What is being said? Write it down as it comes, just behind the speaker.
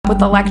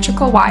with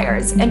electrical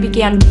wires and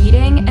began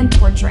beating and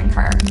torturing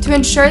her. To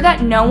ensure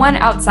that no one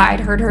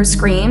outside heard her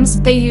screams,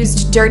 they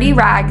used dirty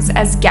rags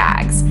as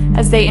gags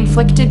as they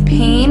inflicted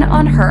pain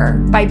on her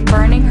by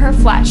burning her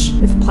flesh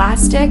with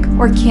plastic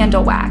or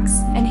candle wax.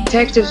 And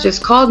detectives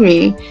just called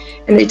me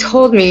and they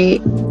told me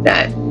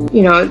that,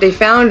 they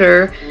found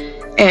her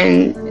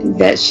and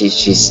that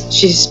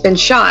she's been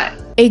shot.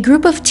 A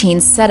group of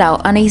teens set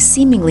out on a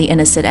seemingly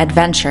innocent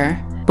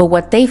adventure, but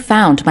what they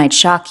found might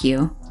shock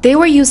you. They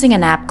were using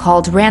an app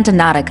called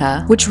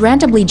Randonautica, which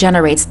randomly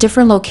generates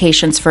different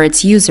locations for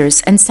its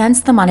users and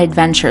sends them on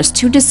adventures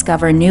to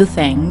discover new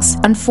things.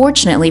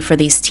 Unfortunately for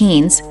these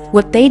teens,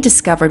 what they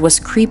discovered was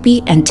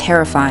creepy and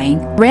terrifying.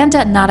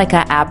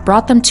 Randonautica app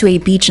brought them to a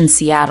beach in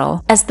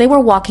Seattle. As they were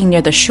walking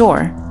near the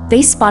shore,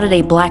 they spotted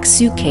a black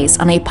suitcase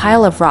on a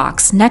pile of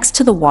rocks next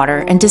to the water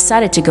and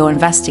decided to go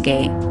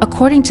investigate.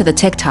 According to the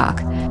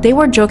TikTok, they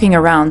were joking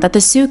around that the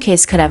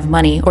suitcase could have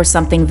money or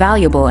something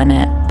valuable in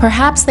it.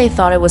 Perhaps they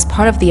thought it was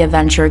part of the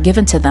adventure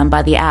given to them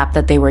by the app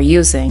that they were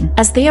using.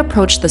 As they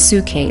approached the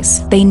suitcase,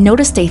 they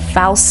noticed a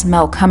foul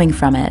smell coming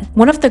from it.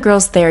 One of the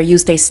girls there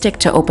used a stick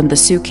to open the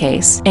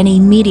suitcase, and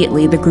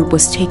immediately the group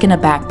was taken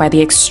aback by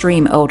the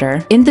extreme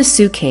odor. In the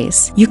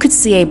suitcase, you could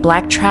see a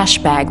black trash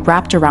bag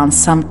wrapped around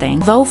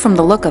something. Though from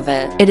the look of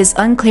it is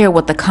unclear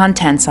what the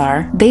contents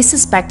are. They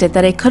suspected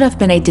that it could have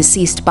been a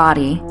deceased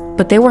body,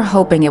 but they were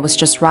hoping it was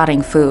just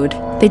rotting food.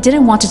 They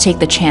didn't want to take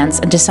the chance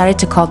and decided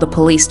to call the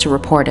police to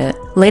report it.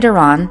 Later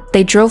on,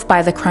 they drove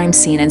by the crime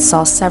scene and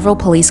saw several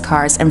police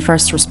cars and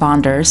first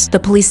responders. The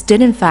police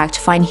did in fact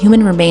find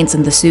human remains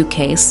in the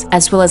suitcase,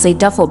 as well as a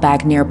duffel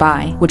bag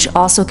nearby, which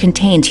also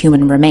contained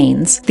human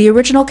remains. The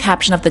original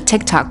caption of the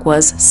TikTok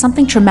was,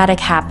 "Something traumatic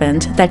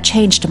happened that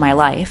changed my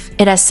life."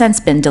 It has since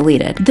been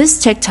deleted. This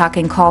TikTok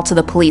and call to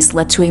the police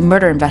led to a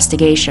murder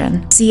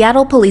investigation.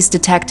 Seattle police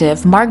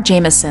detective Mark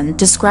Jameson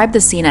described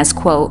the scene as,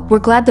 quote, "We're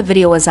glad the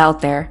video is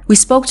out there. We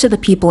spoke to the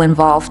people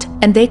involved,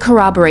 and they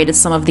corroborated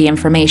some of the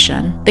information.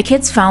 The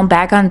kids found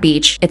bag on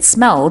beach, it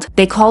smelled,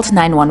 they called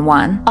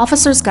 911.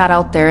 Officers got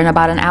out there in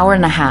about an hour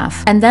and a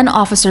half, and then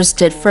officers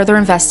did further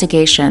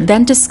investigation,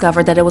 then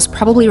discovered that it was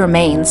probably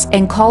remains,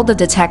 and called the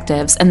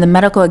detectives and the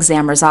medical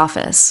examiner's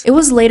office. It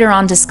was later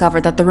on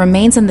discovered that the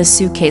remains in the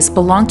suitcase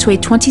belonged to a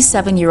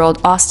 27-year-old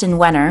Austin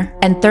Wenner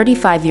and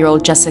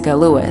 35-year-old Jessica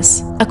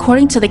Lewis.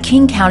 According to the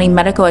King County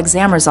Medical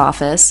Examiner's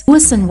office,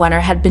 Lewis and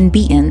Wenner had been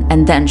beaten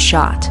and then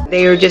shot.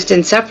 They were just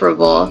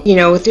inseparable,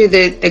 through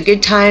the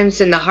good times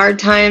and the hard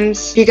times.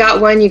 If you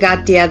got one, you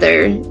got the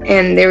other,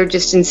 and they were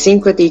just in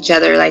sync with each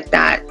other like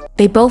that.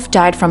 They both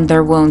died from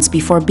their wounds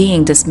before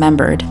being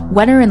dismembered.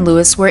 Wenner and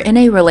Lewis were in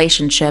a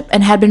relationship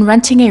and had been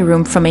renting a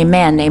room from a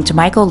man named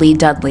Michael Lee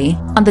Dudley.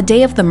 On the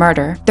day of the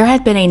murder, there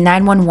had been a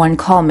 911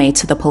 call made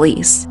to the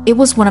police. It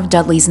was one of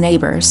Dudley's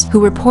neighbors, who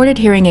reported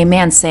hearing a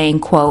man saying,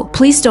 quote,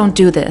 "Please don't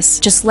do this,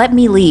 just let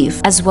me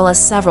leave," as well as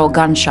several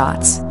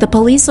gunshots. The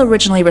police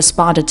originally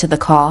responded to the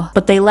call,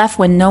 but they left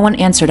when no one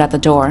answered at the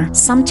door.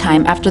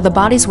 Sometime after the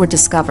bodies were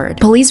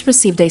discovered, police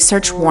received a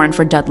search warrant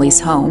for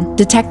Dudley's home.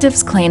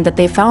 Detectives claimed that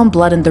they found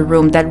blood in the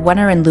room that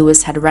Wenner and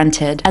Lewis had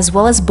rented, as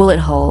well as bullet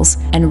holes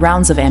and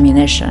rounds of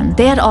ammunition.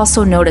 They had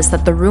also noticed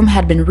that the room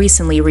had been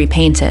recently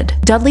repainted.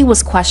 Dudley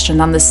was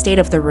questioned on the state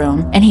of the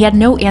room, and he had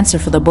no answer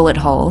for the bullet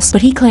holes,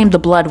 but he claimed the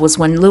blood was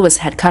when Lewis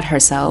had cut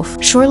herself.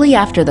 Shortly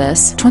after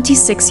this,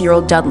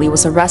 26-year-old Dudley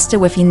was arrested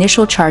with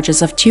initial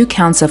charges of 2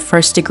 counts of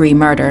first-degree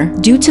murder.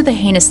 Due to the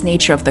heinous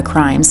nature of the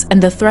crimes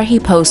and the threat he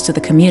posed to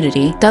the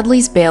community,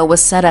 Dudley's bail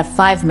was set at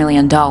 $5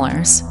 million.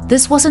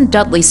 This wasn't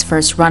Dudley's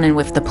first run-in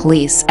with the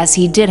police, as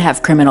he did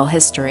have criminal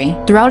history.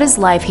 Throughout his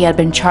life, he had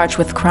been charged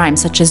with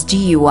crimes such as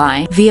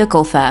DUI,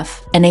 vehicle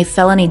theft, and a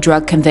felony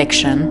drug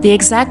conviction. The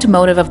exact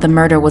motive of the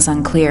murder was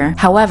unclear.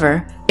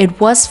 However, it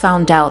was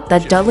found out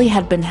that Dudley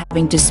had been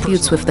having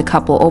disputes with the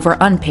couple over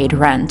unpaid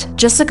rent.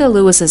 Jessica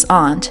Lewis's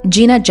aunt,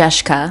 Gina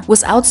Jeshka,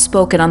 was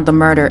outspoken on the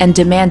murder and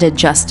demanded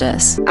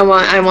justice.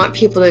 I want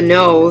people to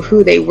know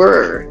who they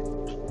were.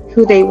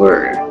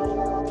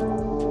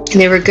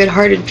 And they were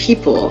good-hearted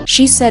people.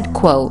 She said,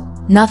 quote,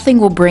 "Nothing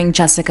will bring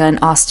Jessica and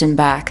Austin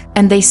back,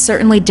 and they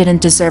certainly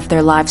didn't deserve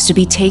their lives to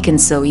be taken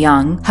so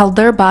young. How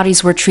their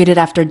bodies were treated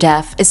after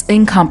death is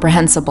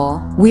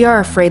incomprehensible. We are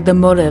afraid the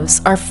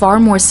motives are far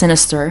more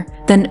sinister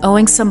than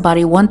owing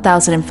somebody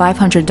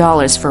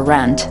 $1,500 for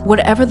rent."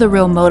 Whatever the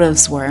real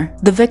motives were,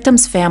 the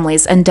victims'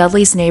 families and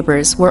Dudley's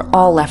neighbors were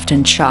all left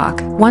in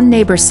shock. One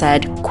neighbor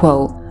said,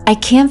 quote, "I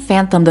can't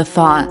fathom the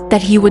thought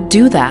that he would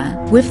do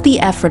that." With the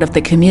effort of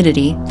the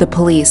community, the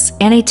police,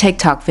 and a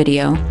TikTok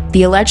video,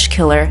 the alleged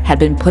killer had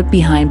been put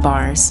behind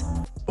bars.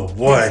 Oh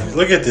boy,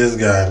 look at this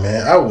guy,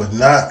 man. I would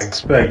not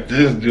expect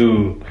this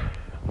dude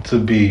to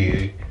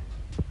be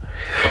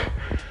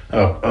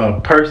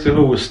a person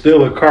who would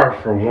steal a car,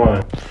 for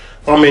one.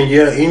 I mean,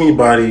 yeah,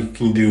 anybody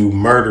can do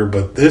murder,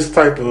 but this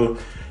type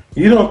of...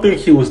 You don't think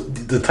he was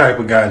the type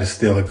of guy to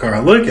steal a car.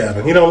 Look at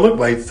him. He don't look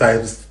like the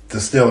type to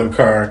steal a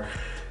car.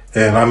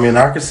 And I mean,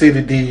 I can see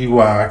the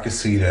DUI, I can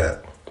see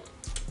that.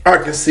 I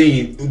can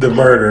see the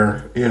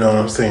murder, you know what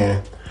I'm saying?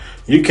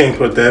 You can't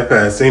put that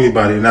past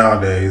anybody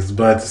nowadays,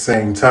 but at the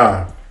same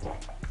time,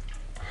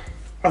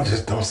 I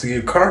just don't see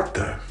a car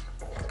theft.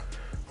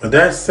 But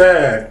that's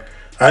sad.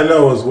 I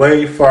know it's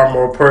way far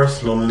more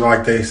personal than,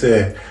 like they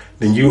said,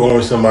 than you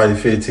owing somebody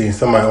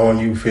somebody owing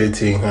you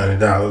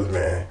 $1,500,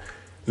 man.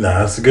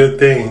 Nah, it's a good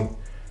thing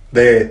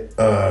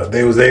that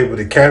they was able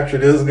to capture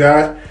this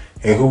guy,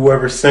 and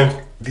whoever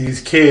sent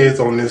these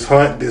kids on this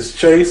hunt, this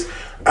chase.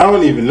 I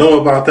don't even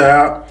know about the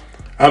app.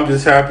 I'm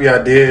just happy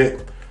I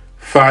did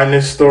find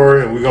this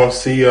story, and we're gonna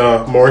see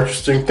more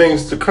interesting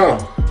things to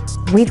come.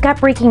 We've got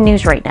breaking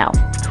news right now.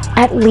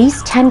 At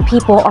least 10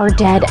 people are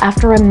dead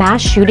after a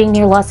mass shooting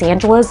near Los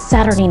Angeles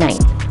Saturday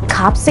night.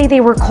 Cops say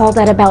they were called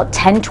at about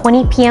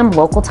 10:20 p.m.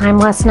 local time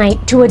last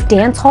night to a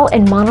dance hall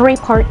in Monterey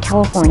Park,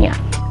 California.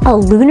 A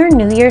Lunar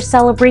New Year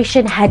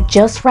celebration had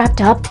just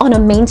wrapped up on a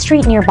main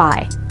street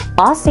nearby.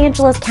 Los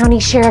Angeles County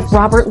Sheriff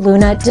Robert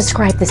Luna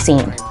described the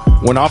scene.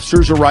 When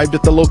officers arrived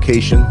at the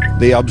location,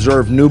 they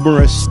observed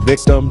numerous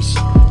victims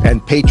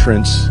and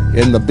patrons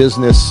in the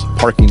business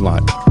parking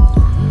lot.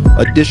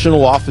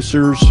 Additional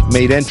officers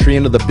made entry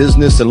into the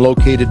business and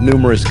located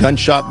numerous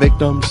gunshot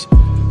victims.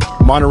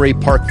 Monterey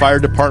Park Fire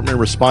Department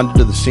responded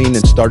to the scene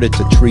and started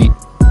to treat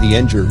the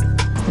injured.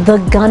 The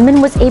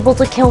gunman was able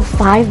to kill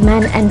 5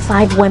 men and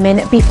 5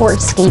 women before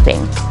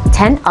escaping.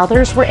 10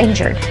 others were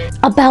injured.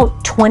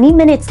 About 20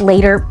 minutes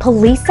later,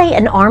 police say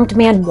an armed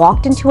man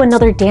walked into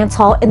another dance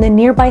hall in the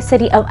nearby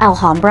city of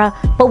Alhambra,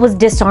 but was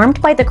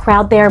disarmed by the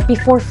crowd there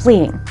before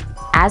fleeing.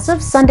 As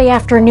of Sunday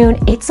afternoon,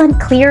 it's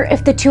unclear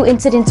if the two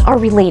incidents are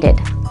related.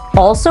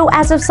 Also,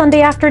 as of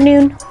Sunday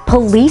afternoon,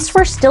 police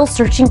were still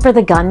searching for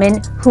the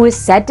gunman, who is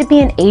said to be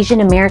an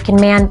Asian American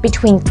man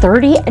between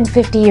 30 and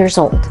 50 years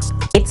old.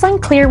 It's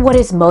unclear what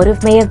his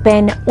motive may have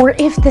been or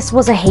if this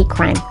was a hate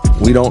crime.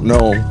 We don't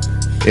know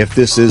if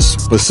this is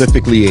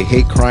specifically a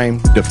hate crime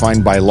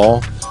defined by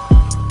law,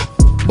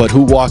 but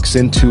who walks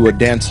into a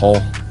dance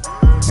hall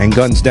and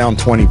guns down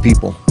 20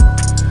 people?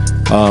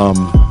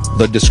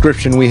 The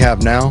description we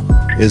have now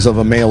is of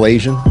a male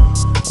Asian.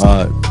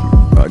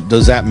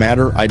 Does that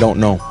matter? I don't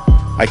know.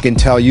 I can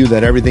tell you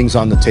that everything's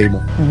on the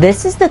table.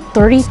 This is the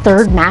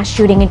 33rd mass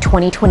shooting in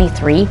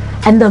 2023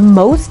 and the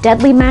most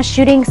deadly mass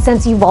shooting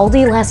since Uvalde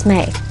last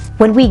May.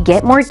 When we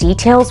get more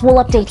details,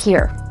 we'll update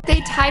here.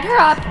 They tied her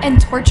up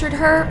and tortured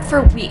her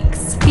for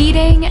weeks,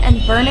 beating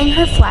and burning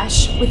her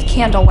flesh with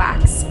candle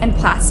wax and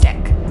plastic.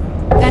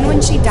 Then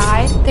when she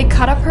died, they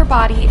cut up her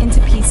body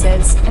into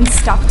pieces and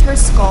stuffed her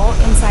skull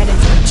inside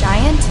a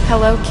giant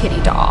Hello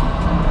Kitty doll.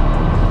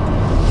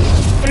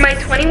 In my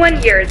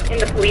 21 years in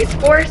the police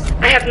force,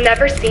 I have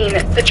never seen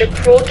such a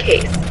cruel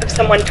case of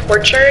someone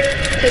tortured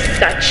to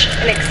such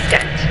an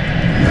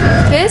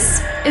extent.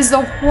 This is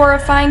the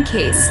horrifying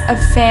case of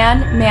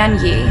Fan Man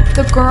Yi,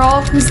 the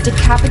girl whose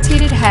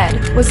decapitated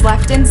head was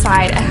left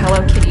inside a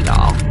Hello Kitty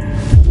doll.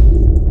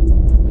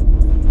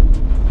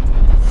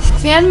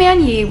 Fan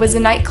Man Yi was a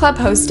nightclub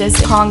hostess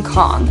in Hong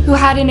Kong who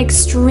had an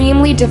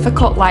extremely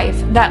difficult life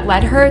that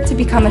led her to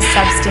become a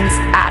substance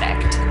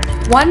addict.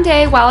 One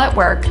day while at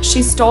work,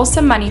 she stole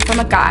some money from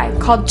a guy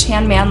called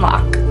Chan Man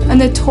Lok, a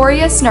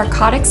notorious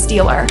narcotics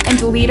dealer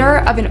and leader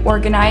of an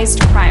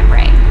organized crime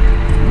ring.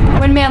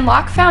 When Man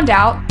Lok found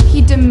out,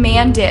 he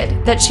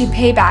demanded that she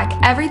pay back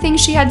everything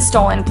she had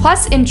stolen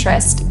plus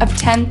interest of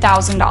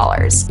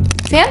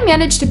 $10,000. Fan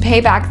managed to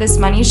pay back this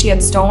money she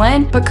had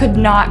stolen, but could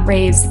not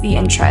raise the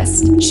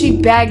interest.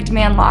 She begged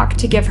Man Lok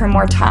to give her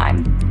more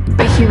time,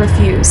 but he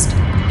refused.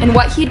 And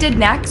what he did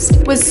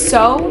next was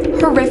so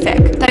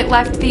horrific that it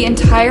left the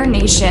entire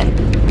nation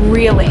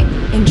reeling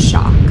in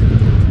shock.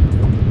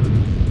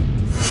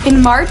 In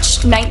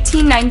March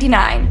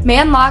 1999,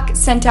 Man Lok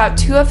sent out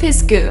 2 of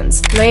his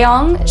goons,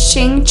 Leong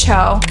Xing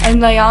Cho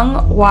and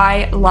Leong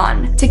Wai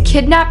Lun, to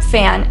kidnap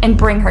Fan and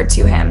bring her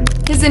to him.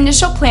 His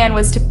initial plan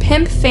was to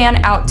pimp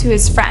Fan out to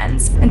his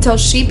friends until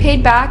she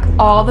paid back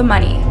all the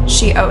money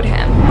she owed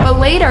him. But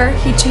later,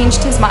 he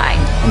changed his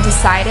mind and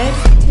decided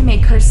to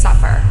make her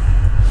suffer.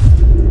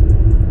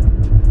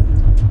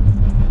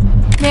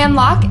 Man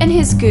Lok and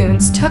his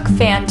goons took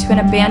Fan to an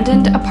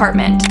abandoned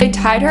apartment. They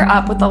tied her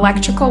up with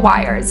electrical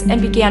wires and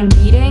began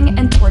beating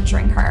and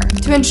torturing her.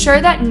 To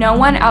ensure that no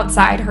one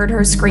outside heard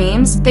her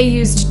screams, they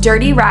used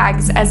dirty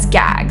rags as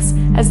gags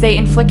as they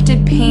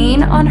inflicted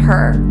pain on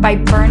her by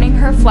burning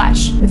her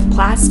flesh with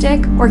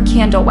plastic or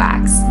candle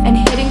wax and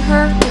hitting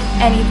her with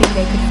anything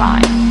they could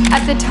find.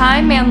 At the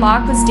time, Man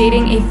Lok was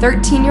dating a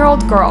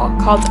 13-year-old girl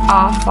called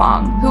Ah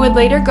Fong, who would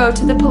later go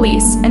to the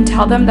police and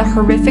tell them the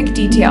horrific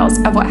details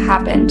of what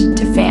happened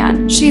to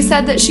Fan. She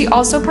said that she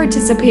also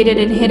participated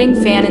in hitting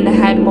Fan in the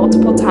head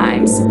multiple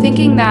times,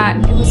 thinking that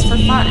it was for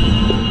fun.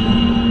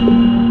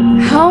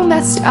 How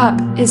messed up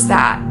is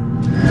that?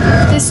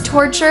 This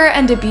torture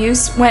and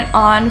abuse went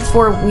on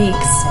for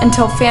weeks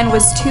until Fan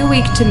was too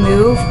weak to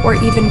move or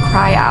even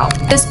cry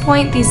out. At this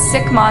point, these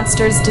sick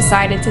monsters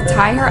decided to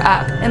tie her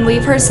up and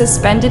leave her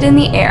suspended in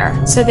the air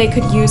so they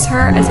could use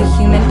her as a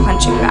human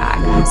punching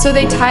bag. So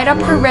they tied up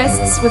her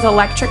wrists with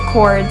electric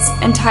cords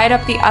and tied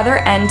up the other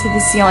end to the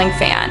ceiling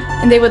fan,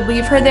 and they would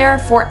leave her there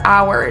for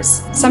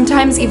hours,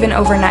 sometimes even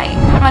overnight.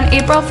 On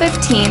April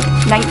 15,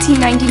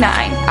 1999,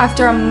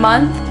 after a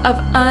month of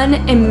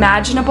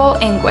unimaginable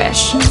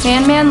anguish,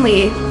 Fan Man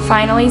Lee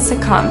finally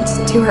succumbed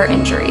to her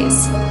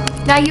injuries.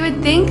 Now you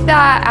would think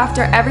that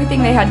after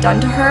everything they had done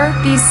to her,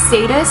 these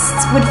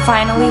sadists would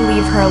finally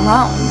leave her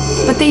alone,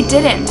 but they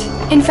didn't.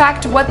 In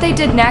fact, what they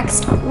did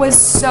next was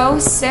so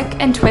sick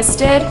and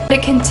twisted that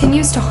it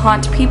continues to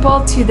haunt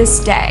people to this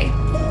day.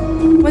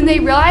 When they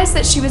realized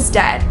that she was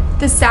dead,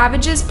 the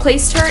savages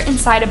placed her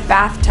inside a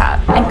bathtub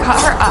and cut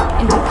her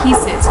up into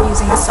pieces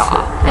using a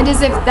saw. And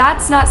as if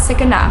that's not sick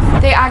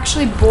enough, they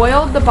actually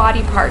boiled the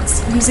body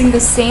parts using the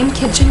same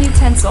kitchen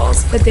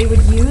utensils that they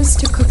would use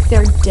to cook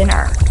their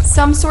dinner.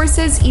 Some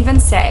sources even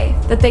say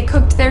that they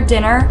cooked their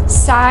dinner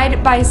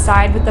side by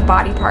side with the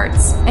body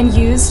parts and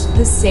used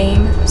the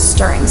same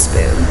stirring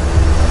spoon.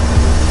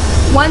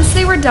 Once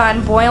they were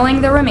done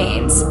boiling the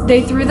remains,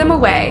 they threw them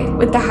away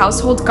with the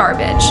household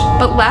garbage,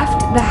 but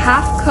left the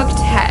half-cooked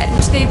head,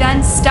 which they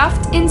then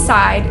stuffed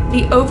inside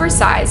the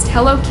oversized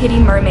Hello Kitty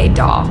mermaid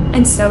doll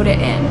and sewed it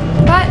in.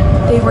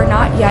 But they were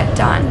not yet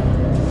done.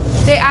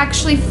 They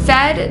actually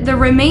fed the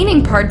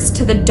remaining parts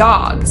to the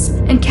dogs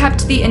and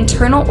kept the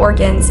internal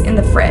organs in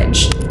the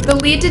fridge. The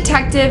lead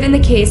detective in the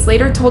case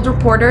later told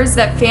reporters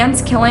that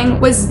Fan's killing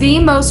was the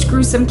most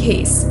gruesome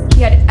case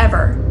he had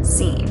ever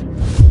seen.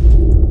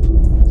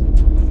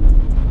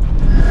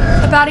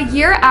 About a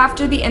year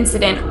after the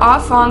incident, Ah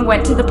Fong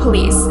went to the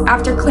police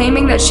after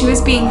claiming that she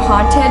was being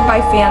haunted by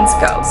Fan's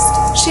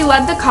ghost. She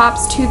led the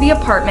cops to the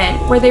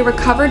apartment where they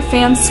recovered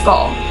Fan's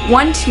skull,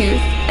 one tooth,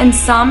 and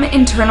some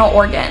internal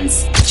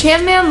organs.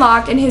 Chan Man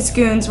Lok and his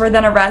goons were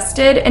then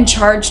arrested and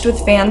charged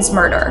with Fan's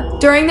murder.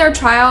 During their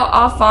trial,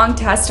 Ah Fong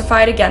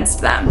testified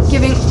against them,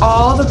 giving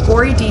all the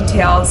gory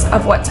details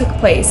of what took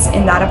place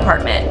in that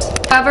apartment.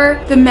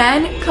 However, the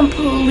men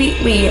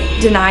completely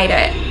denied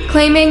it,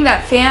 claiming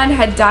that Fan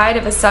had died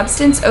of a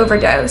substance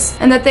overdose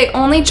and that they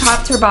only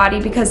chopped her body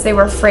because they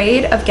were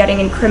afraid of getting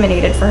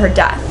incriminated for her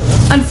death.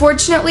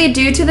 Unfortunately,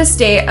 due to the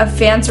state of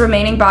Fan's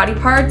remaining body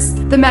parts,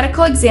 the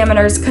medical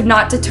examiners could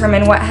not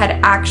determine what had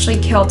actually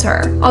killed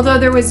her, although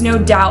there was no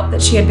doubt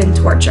that she had been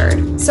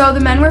tortured. So the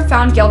men were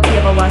found guilty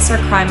of a lesser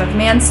crime of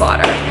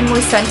manslaughter and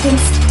were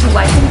sentenced to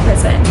life in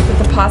prison with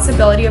the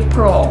possibility of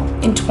parole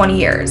in 20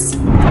 years.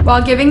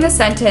 While giving the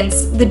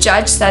sentence, the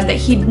judge said that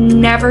he'd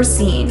never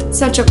seen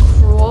such a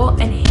cruel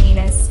and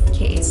heinous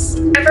case.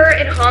 Never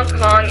in Hong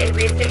Kong in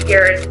recent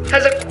years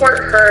has a court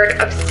heard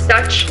of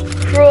such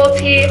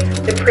cruelty,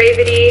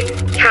 depravity,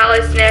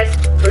 callousness,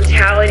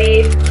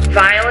 brutality,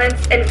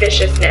 violence, and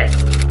viciousness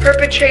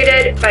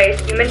perpetrated by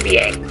a human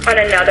being on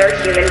another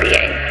human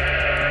being.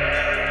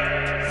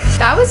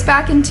 That was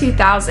back in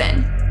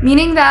 2000,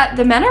 meaning that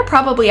the men are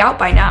probably out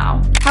by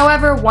now.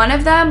 However, one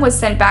of them was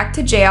sent back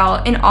to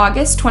jail in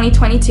August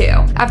 2022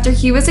 after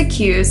he was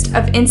accused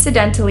of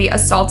incidentally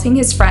assaulting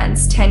his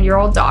friend's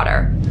 10-year-old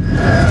daughter.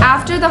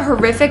 After the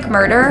horrific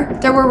murder,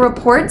 there were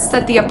reports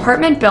that the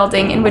apartment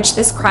building in which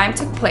this crime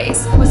took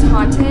place was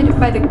haunted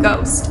by the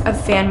ghost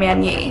of Fan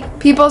Man Yi.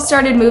 People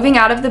started moving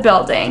out of the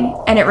building,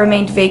 and it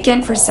remained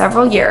vacant for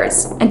several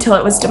years until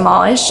it was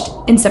demolished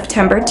in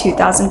September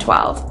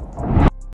 2012.